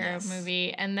superhero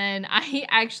movie. And then I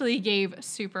actually gave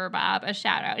Super Bob a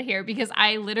shout out here because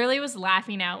I literally was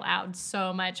laughing out loud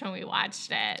so much when we watched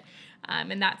it.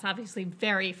 And that's obviously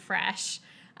very fresh.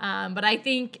 But I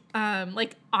think,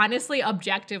 like, honestly,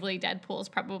 objectively, Deadpool is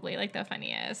probably, like, the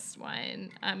funniest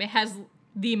one. It has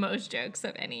the most jokes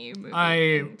of any movie.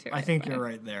 I think you're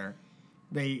right there.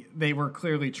 They were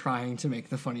clearly trying to make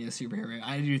the funniest superhero.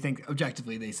 I do think,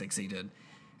 objectively, they succeeded.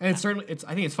 And I think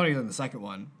it's funnier than the second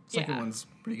one. Second one's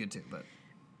pretty good, too, but...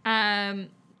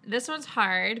 This one's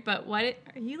hard, but what...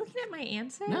 Are you looking at my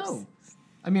answers? No.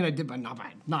 I mean, I did, but not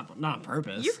on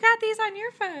purpose. You've got these on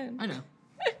your phone. I know.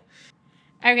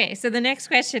 Okay, so the next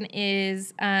question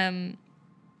is, like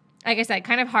I said,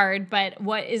 kind of hard, but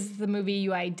what is the movie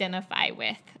you identify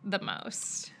with the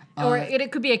most? Or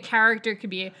it could be a character, it could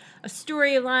be a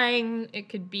storyline, it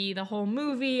could be the whole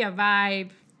movie, a vibe.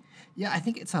 Yeah, I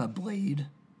think it's Blade.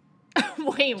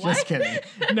 Wait, what? Just kidding.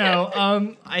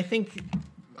 No, I think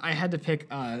I had to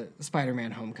pick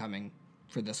Spider-Man Homecoming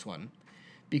for this one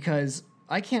because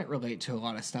I can't relate to a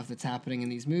lot of stuff that's happening in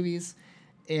these movies,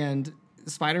 and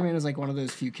Spider-Man is like one of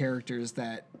those few characters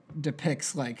that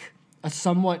depicts like a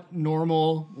somewhat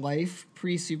normal life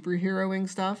pre-superheroing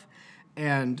stuff,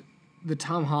 and the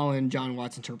Tom Holland, John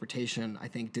Watts interpretation, I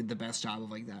think, did the best job of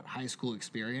like that high school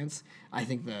experience. I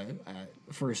think the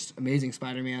first Amazing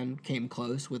Spider-Man came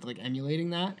close with like emulating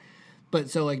that, but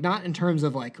so like not in terms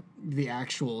of like the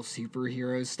actual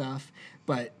superhero stuff,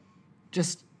 but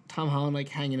just Tom Holland like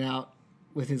hanging out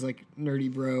with his like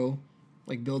nerdy bro,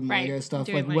 like building Lego stuff,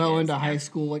 like well into high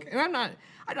school. Like, and I'm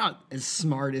not as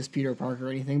smart as Peter Parker or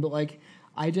anything, but like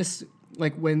I just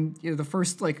like when the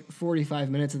first like 45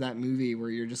 minutes of that movie where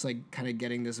you're just like kind of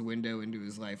getting this window into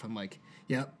his life, I'm like,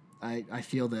 yep, I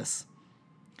feel this.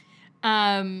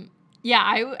 Yeah,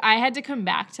 I had to come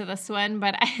back to this one,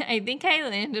 but I think I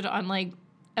landed on like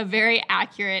a very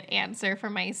accurate answer for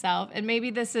myself. And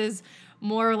maybe this is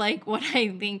more like what I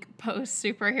think post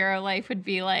superhero life would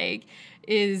be like,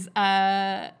 is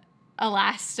Elastigirl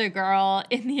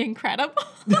in The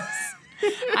Incredibles.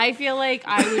 I feel like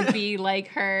I would be like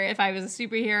her if I was a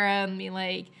superhero and be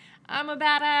like, I'm a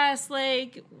badass,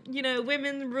 like, you know,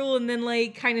 women rule, and then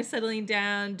like kind of settling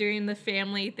down, doing the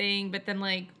family thing. But then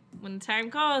like when the time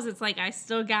calls, it's like I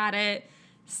still got it.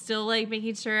 Still like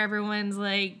making sure everyone's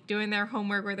like doing their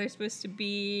homework where they're supposed to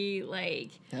be. Like,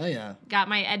 Hell yeah. got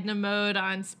my Edna mode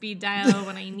on speed dial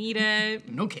when I need it.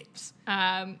 No capes.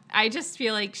 I just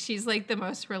feel like she's like the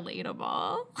most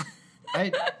relatable.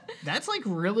 That's like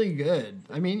really good.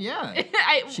 I mean, yeah.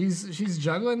 She's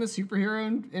juggling the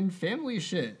superhero and family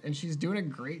shit, and she's doing a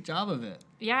great job of it.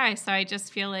 Yeah, so I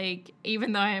just feel like,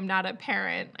 even though I am not a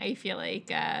parent, I feel like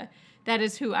that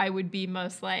is who I would be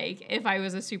most like if I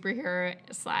was a superhero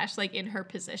 / like in her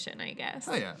position, I guess.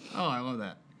 Oh yeah. Oh, I love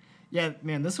that. Yeah,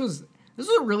 man, this was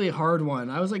a really hard one.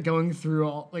 I was like going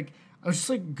through I was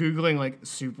just like Googling like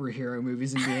superhero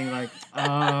movies and being like,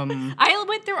 I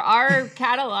went through our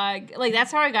catalog. Like,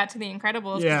 that's how I got to The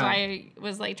Incredibles, because Yeah. I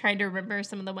was like trying to remember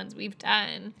some of the ones we've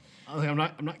done. I was like, I'm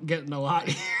not getting a lot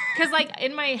here. Because like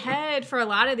in my head, for a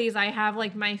lot of these, I have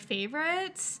like my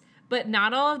favorites, but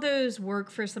not all of those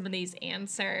work for some of these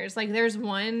answers. Like, there's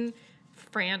one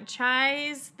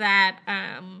franchise that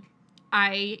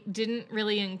I didn't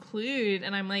really include,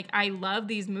 and I'm like, I love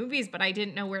these movies, but I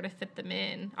didn't know where to fit them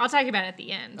in. I'll talk about it at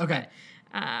the end. Okay.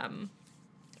 But,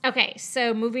 okay,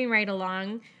 so moving right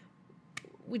along.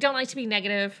 We don't like to be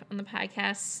negative on the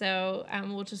podcast, so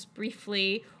we'll just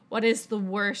briefly, what is the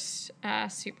worst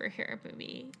superhero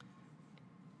movie?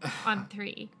 On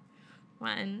 3.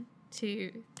 1,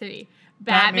 2, 3.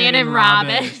 Batman and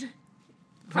Robin.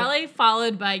 Probably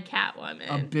followed by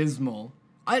Catwoman. Abysmal.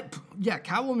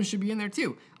 Catwoman should be in there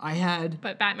too.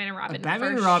 But Batman and Robin.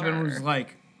 Batman for and Robin sure. was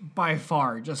like by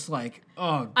far just like,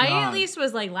 oh god. I at least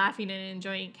was like laughing and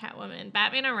enjoying Catwoman.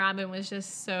 Batman and Robin was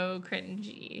just so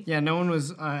cringy. Yeah, no one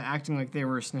was acting like they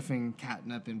were sniffing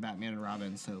catnip in Batman and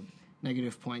Robin, so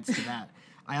negative points to that.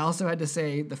 I also had to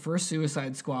say the first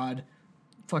Suicide Squad,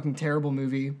 fucking terrible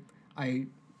movie. I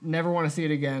never want to see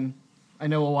it again. I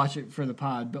know we'll watch it for the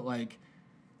pod, but like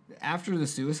after the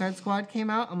Suicide Squad came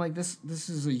out, I'm like, this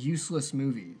is a useless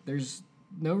movie. There's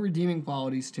no redeeming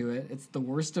qualities to it. It's the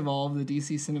worst of all of the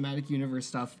DC Cinematic Universe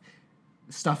stuff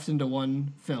stuffed into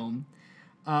one film.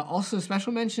 Also,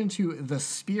 special mention to The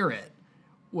Spirit,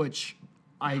 which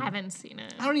I haven't seen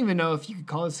it. I don't even know if you could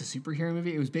call this a superhero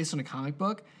movie. It was based on a comic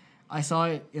book. I saw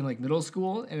it in like middle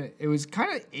school, and it was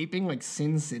kind of aping like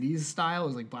Sin City's style. It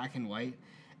was like black and white,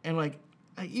 and like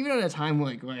even at a time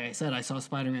like I said, I saw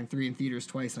Spider-Man 3 in theaters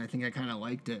twice, and I think I kind of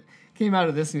liked it. Came out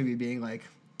of this movie being like,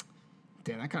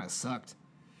 damn, that kind of sucked.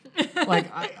 Like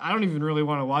I don't even really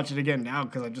want to watch it again now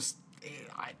because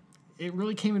it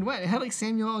really came and went. It had like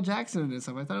Samuel L. Jackson in it and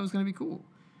stuff. I thought it was gonna be cool.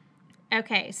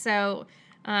 Okay, so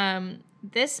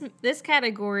this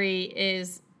category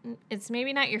is, it's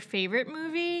maybe not your favorite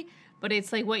movie, but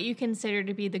it's like what you consider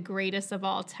to be the greatest of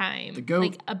all time. The GOAT.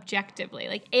 Like objectively.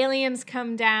 Like aliens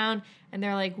come down and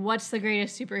they're like, what's the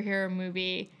greatest superhero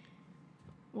movie?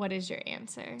 What is your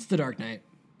answer? It's The Dark Knight.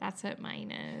 That's what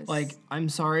mine is. Like, I'm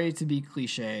sorry to be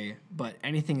cliche, but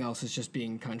anything else is just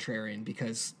being contrarian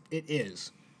because it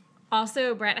is.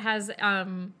 Also, Brett has a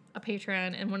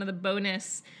Patreon, and one of the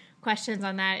bonus questions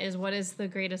on that is, what is the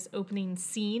greatest opening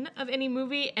scene of any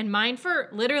movie? And mine, for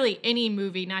literally any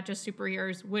movie, not just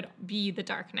superheroes, would be The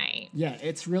Dark Knight. Yeah,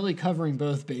 it's really covering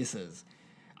both bases.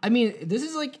 I mean, this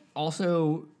is like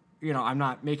also, you know, I'm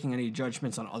not making any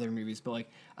judgments on other movies, but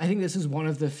like, I think this is one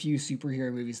of the few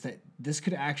superhero movies that this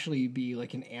could actually be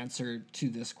like an answer to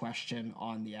this question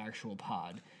on the actual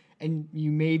pod. And you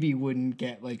maybe wouldn't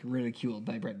get like ridiculed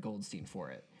by Brett Goldstein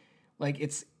for it. Like,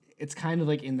 it's kind of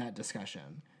like in that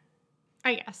discussion.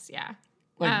 I guess, yeah.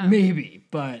 Like, maybe,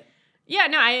 but... Yeah,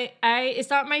 no, I it's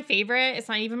not my favorite. It's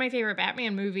not even my favorite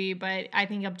Batman movie, but I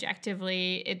think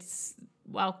objectively it's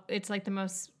like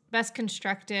the best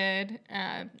constructed.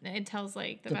 It tells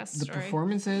like the best story. The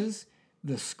performances,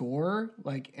 the score,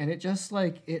 like, and it just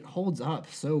like, it holds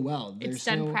up so well. It's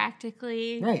done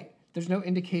practically. Right. There's no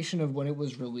indication of when it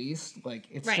was released. Like,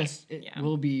 it's Right. just, it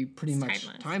will be pretty much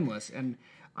timeless. timeless. And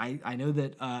I know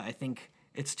that I think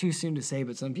it's too soon to say,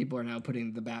 but some people are now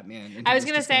putting the Batman into I was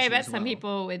this going to say, I discussion bet as some well.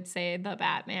 people would say the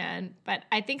Batman, but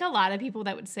I think a lot of people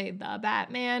that would say the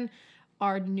Batman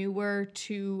are newer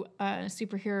to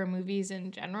superhero movies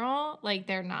in general. Like,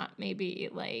 they're not maybe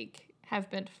like have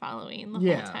been following the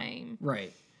whole time.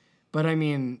 Right. But I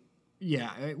mean,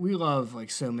 yeah, we love like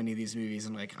so many of these movies,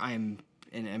 and like I'm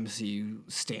an MCU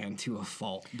stan to a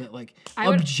fault, but like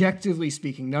would- objectively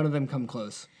speaking, none of them come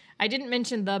close. I didn't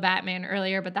mention The Batman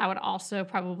earlier, but that would also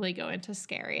probably go into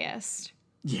scariest.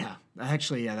 Yeah,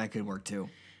 actually, yeah, that could work too.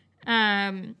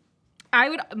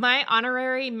 My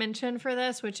honorary mention for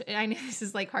this, which I know this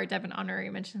is like hard to have an honorary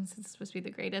mention since it's supposed to be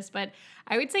the greatest, but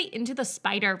I would say Into the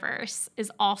Spider-Verse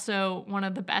is also one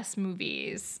of the best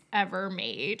movies ever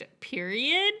made,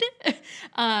 period.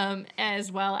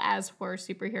 As well as for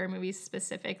superhero movies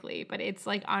specifically. But it's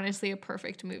like honestly a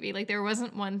perfect movie. Like there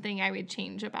wasn't one thing I would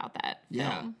change about that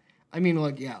film. I mean,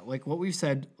 like what we've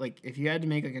said, like if you had to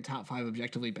make like a top 5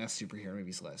 objectively best superhero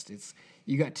movies list, it's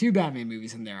you got 2 Batman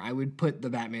movies in there. I would put the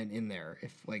Batman in there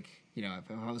if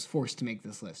if I was forced to make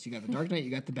this list. You got the Dark Knight, you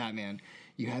got the Batman,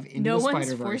 you have Into No the one's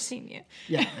Spider-Verse. forcing you.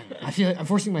 Yeah, I feel like I'm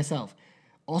forcing myself.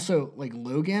 Also, like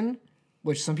Logan,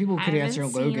 which some people could I answer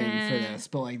haven't seen Logan for it. this,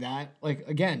 but like that, like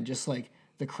again, just like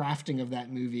the crafting of that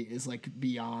movie is like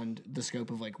beyond the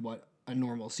scope of like what a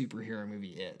normal superhero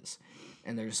movie is,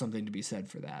 and there's something to be said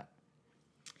for that.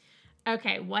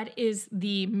 Okay, what is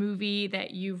the movie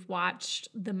that you've watched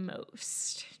the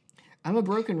most? I'm a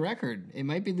broken record. It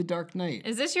might be The Dark Knight.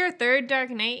 Is this your third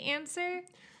Dark Knight answer?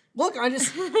 Look,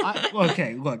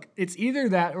 look, it's either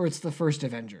that or it's the first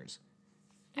Avengers.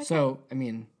 Okay. So, I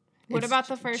mean, What it's about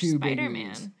the first 2 big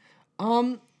movies.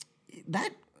 Spider-Man?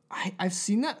 I've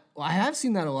seen that. Well, I have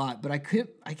seen that a lot, but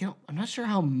I'm not sure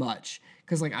how much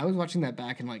because like I was watching that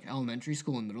back in like elementary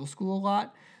school and middle school a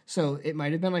lot. So it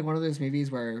might have been like one of those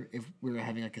movies where if we were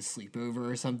having like a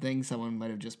sleepover or something, someone might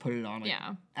have just put it on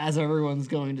as everyone's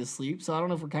going to sleep. So I don't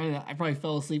know if I probably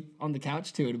fell asleep on the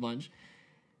couch to it a bunch.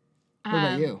 What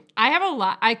about you? I have a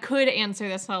lot. I could answer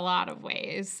this in a lot of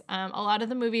ways. A lot of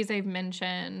the movies I've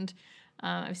mentioned,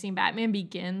 I've seen Batman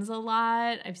Begins a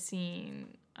lot. I've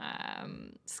seen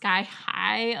Sky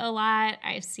High a lot.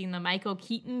 I've seen the Michael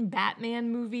Keaton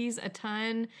Batman movies a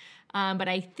ton. But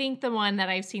I think the one that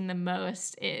I've seen the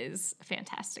most is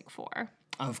Fantastic Four.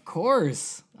 Of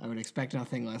course. I would expect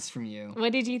nothing less from you.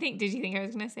 What did you think? Did you think I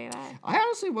was going to say that? I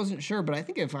honestly wasn't sure, but I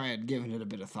think if I had given it a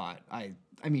bit of thought, I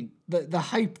mean, the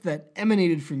hype that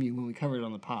emanated from you when we covered it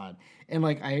on the pod, and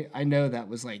like I know that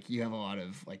was like you have a lot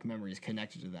of like memories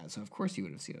connected to that, so of course you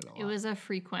would have seen it a lot. It was a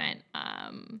frequent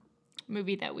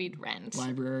movie that we'd rent.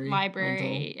 Library,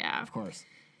 rental. Yeah. Of course.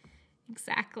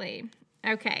 Exactly.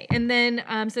 Okay. And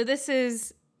then, so this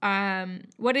is,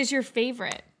 what is your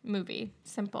favorite movie?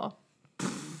 Simple.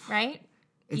 Right?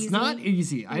 It's Easy? not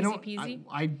easy. I Easy don't. peasy?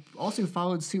 I also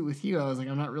followed suit with you. I was like,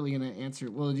 I'm not really gonna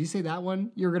answer. Well, did you say that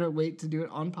one? You were gonna wait to do it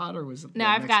on pod, or was it? No, the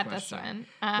I've next got question? this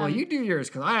one. Well, you do yours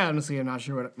because I honestly am not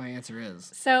sure what my answer is.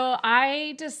 So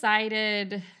I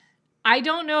decided, I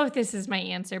don't know if this is my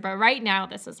answer, but right now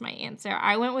this is my answer.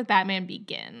 I went with Batman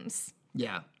Begins.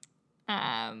 Yeah.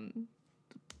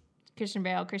 Christian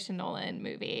Bale, Christian Nolan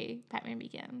movie, Batman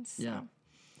Begins. So. Yeah.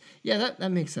 Yeah,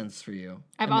 that makes sense for you.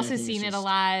 I've also seen it a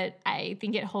lot. I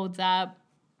think it holds up.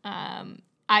 I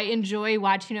enjoy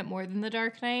watching it more than The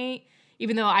Dark Knight,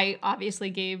 even though I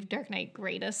obviously gave Dark Knight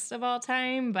greatest of all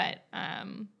time. But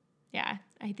yeah,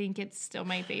 I think it's still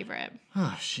my favorite.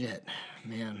 Oh, shit.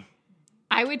 Man.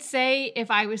 I would say if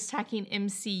I was talking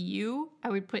MCU, I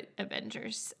would put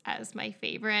Avengers as my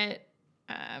favorite.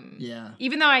 Yeah.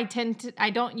 Even though I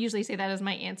don't usually say that as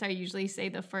my answer. I usually say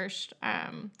the first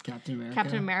Captain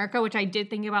America, which I did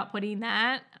think about putting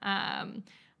that.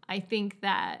 I think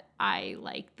that I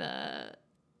like the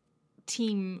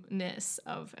teamness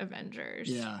of Avengers.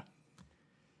 Yeah.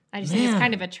 I just think it's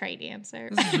kind of a trite answer.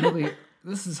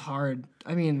 This is hard.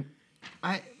 I mean,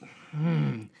 I've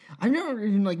never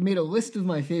even like made a list of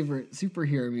my favorite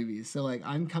superhero movies. So like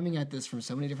I'm coming at this from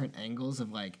so many different angles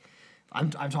of like I'm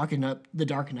talking up The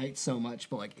Dark Knight so much,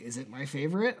 but like is it my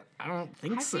favorite? I don't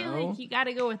think so. I feel like you got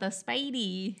to go with a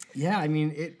Spidey. Yeah, I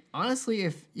mean it honestly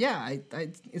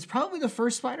it's probably the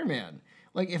first Spider-Man.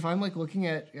 Like if I'm like looking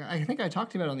at I think I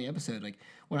talked about it on the episode like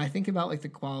when I think about like the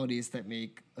qualities that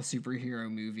make a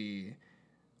superhero movie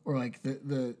or like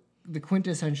the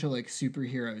quintessential like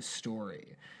superhero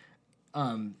story.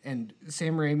 And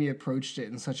Sam Raimi approached it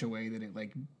in such a way that it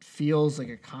like feels like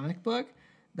a comic book.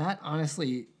 That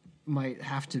honestly might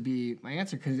have to be my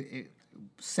answer because it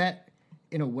set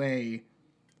in a way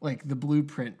like the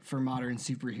blueprint for modern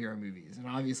superhero movies. And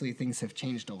obviously things have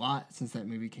changed a lot since that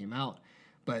movie came out.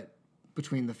 But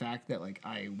between the fact that like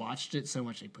I watched it so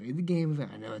much, I played the game of it.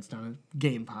 I know it's not a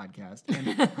game podcast,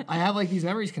 and I have like these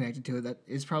memories connected to it. That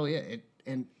is probably it.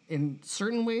 And in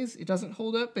certain ways, it doesn't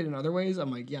hold up, but in other ways,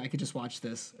 I'm like, yeah, I could just watch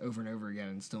this over and over again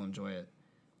and still enjoy it.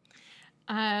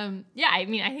 Yeah, I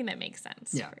mean, I think that makes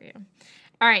sense for you.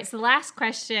 All right, so the last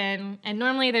question, and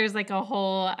normally there's like a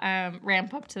whole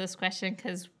ramp up to this question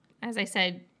because, as I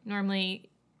said, normally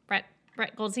Brett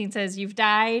Goldstein says you've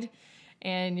died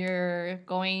and you're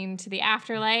going to the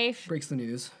afterlife. Breaks the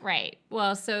news. Right.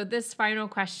 Well, so this final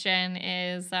question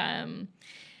is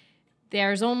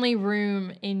there's only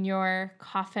room in your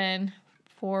coffin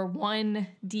for one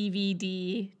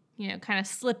DVD, kind of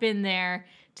slip in there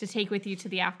to take with you to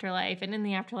the afterlife. And in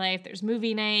the afterlife, there's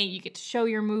movie night. You get to show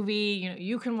your movie.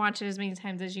 You can watch it as many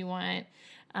times as you want.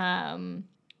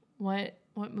 What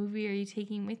movie are you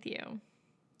taking with you?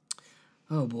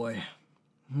 Oh, boy.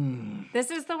 This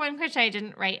is the one question I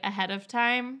didn't write ahead of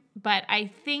time, but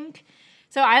I think...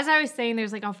 So as I was saying,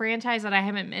 there's like a franchise that I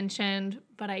haven't mentioned,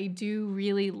 but I do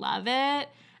really love it,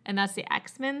 and that's the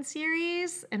X-Men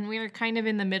series, and we're kind of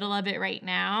in the middle of it right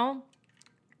now.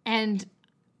 And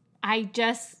I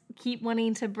just keep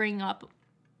wanting to bring up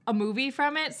a movie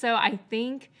from it, so I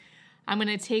think I'm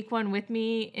going to take one with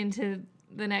me into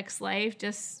the next life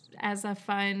just as a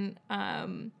fun,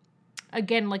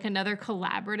 again, like another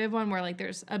collaborative one where like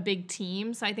there's a big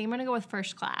team. So I think I'm going to go with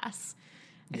First Class.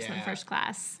 X-Men First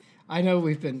Class. I know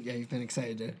you've been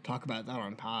excited to talk about that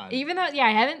on pod. Even though,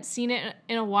 I haven't seen it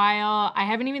in a while. I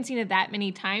haven't even seen it that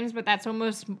many times, but that's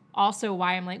almost also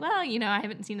why I'm like, well, I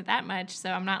haven't seen it that much,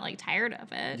 so I'm not like tired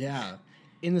of it. Yeah.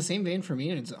 In the same vein for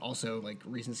me, and it's also like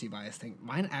recency bias thing,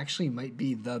 mine actually might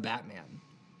be The Batman.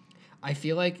 I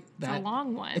feel like that... It's a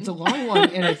long one. It's a long one,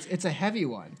 and it's a heavy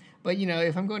one. But,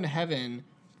 if I'm going to heaven,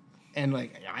 and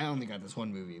like, I only got this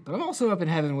one movie, but I'm also up in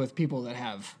heaven with people that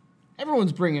have...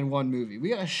 Everyone's bringing one movie. We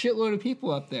got a shitload of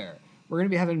people up there. We're going to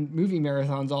be having movie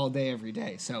marathons all day, every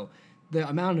day. So the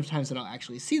amount of times that I'll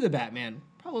actually see the Batman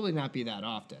probably not be that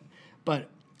often. But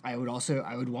I would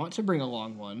want to bring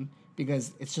along one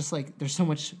because it's just like there's so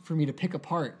much for me to pick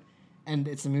apart. And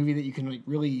it's a movie that you can like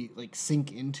really like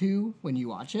sink into when you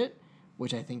watch it,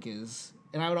 which I think is...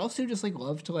 And I would also just like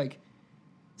love to like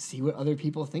see what other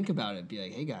people think about it. Be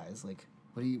like, hey guys, like...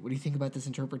 What do you think about this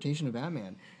interpretation of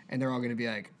Batman? And they're all going to be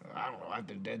like, I don't know, I've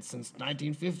been dead since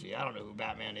 1950. I don't know who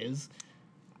Batman is.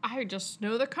 I just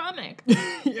know the comic.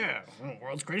 Yeah,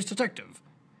 world's greatest detective.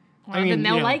 Well, then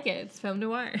they'll like it. It's film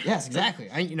noir. Yes, exactly.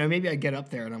 Maybe I get up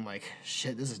there and I'm like,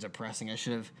 shit, this is depressing. I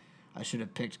should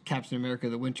have picked Captain America: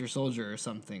 The Winter Soldier or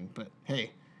something. But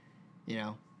hey,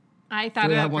 I thought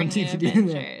about one bringing DVD in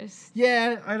there. Avengers.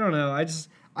 Yeah, I don't know.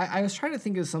 I was trying to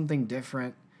think of something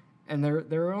different. And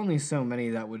there are only so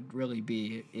many that would really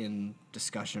be in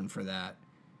discussion for that,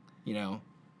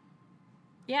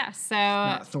 Yeah, so...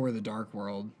 Not Thor: The Dark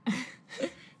World.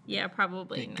 Yeah,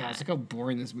 probably not. Gosh, look how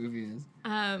boring this movie is.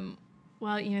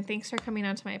 Well, thanks for coming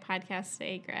on to my podcast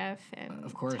today, Griff, and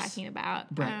of course. talking about...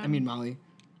 Molly.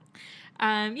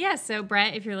 So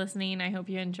Brett, if you're listening, I hope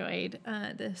you enjoyed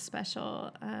this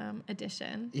special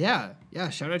edition. Yeah.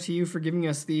 Shout out to you for giving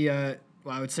us the...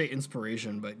 I would say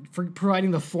inspiration, but for providing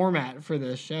the format for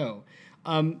this show.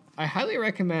 I highly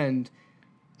recommend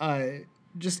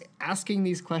just asking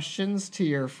these questions to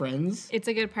your friends. It's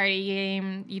a good party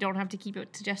game. You don't have to keep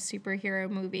it to just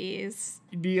superhero movies.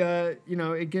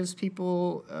 It gives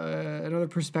people another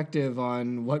perspective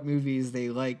on what movies they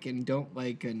like and don't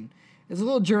like, and it's a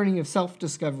little journey of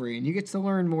self-discovery, and you get to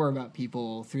learn more about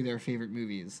people through their favorite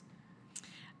movies.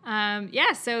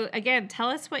 So again, tell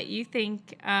us what you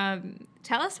think.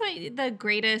 Tell us what the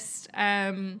greatest,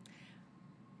 let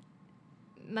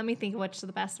me think what's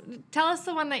the best. Tell us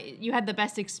the one that you had the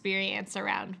best experience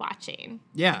around watching.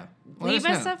 Yeah. Leave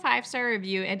us a 5-star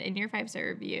review, and in your 5-star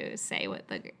review, say what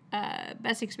the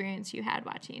best experience you had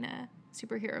watching a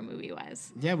superhero movie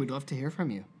was. Yeah, we'd love to hear from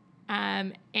you.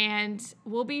 And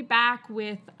we'll be back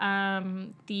with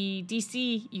the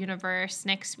DC universe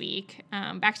next week,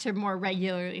 back to more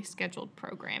regularly scheduled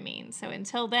programming. So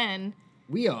until then,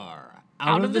 we are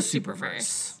out of the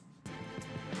Superverse.